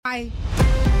Bye.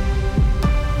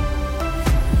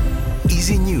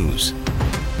 Easy News.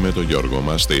 Με τον Γιώργο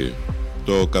Μαστή.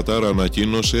 Το Κατάρ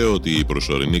ανακοίνωσε ότι η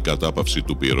προσωρινή κατάπαυση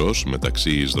του πυρός μεταξύ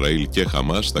Ισραήλ και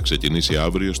Χαμάς θα ξεκινήσει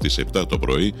αύριο στις 7 το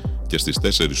πρωί και στις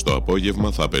 4 το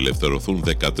απόγευμα θα απελευθερωθούν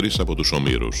 13 από τους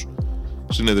ομήρους.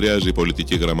 Συνεδριάζει η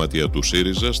πολιτική γραμματεία του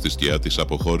ΣΥΡΙΖΑ στη σκιά της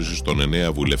αποχώρησης των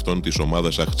 9 βουλευτών της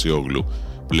ομάδας Αχτσιόγλου.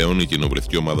 Πλέον η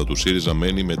κοινοβουλευτική ομάδα του ΣΥΡΙΖΑ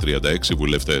μένει με 36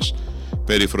 βουλευτές.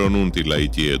 Περιφρονούν τη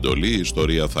λαϊκή εντολή, η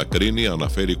ιστορία θα κρίνει,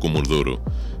 αναφέρει Κουμουνδούρου.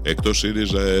 Εκτός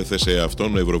ΣΥΡΙΖΑ έθεσε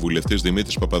αυτόν ο Ευρωβουλευτής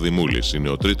Δημήτρης Παπαδημούλης. Είναι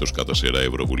ο τρίτος κατά σειρά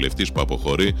Ευρωβουλευτής που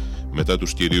αποχωρεί μετά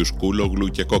τους κυρίους Κούλογλου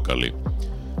και Κόκαλη.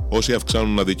 Όσοι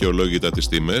αυξάνουν αδικαιολόγητα τις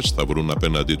τιμές θα βρουν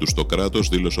απέναντί τους το κράτος,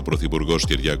 δήλωσε ο Πρωθυπουργός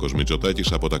Κυριάκος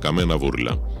Μητσοτάκης από τα καμένα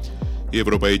βούρλα. Η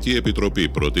Ευρωπαϊκή Επιτροπή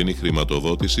προτείνει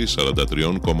χρηματοδότηση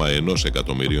 43,1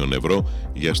 εκατομμυρίων ευρώ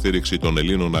για στήριξη των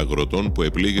Ελλήνων αγροτών που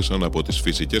επλήγησαν από τις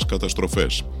φυσικές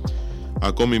καταστροφές.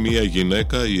 Ακόμη μία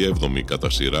γυναίκα, η 7η κατά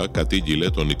σειρά, κατήγγειλε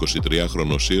τον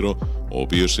 23χρονο Σύρο, ο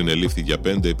οποίος συνελήφθη για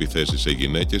 5 επιθέσεις σε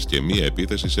γυναίκες και μία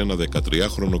επίθεση σε ένα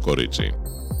 13χρονο κορίτσι.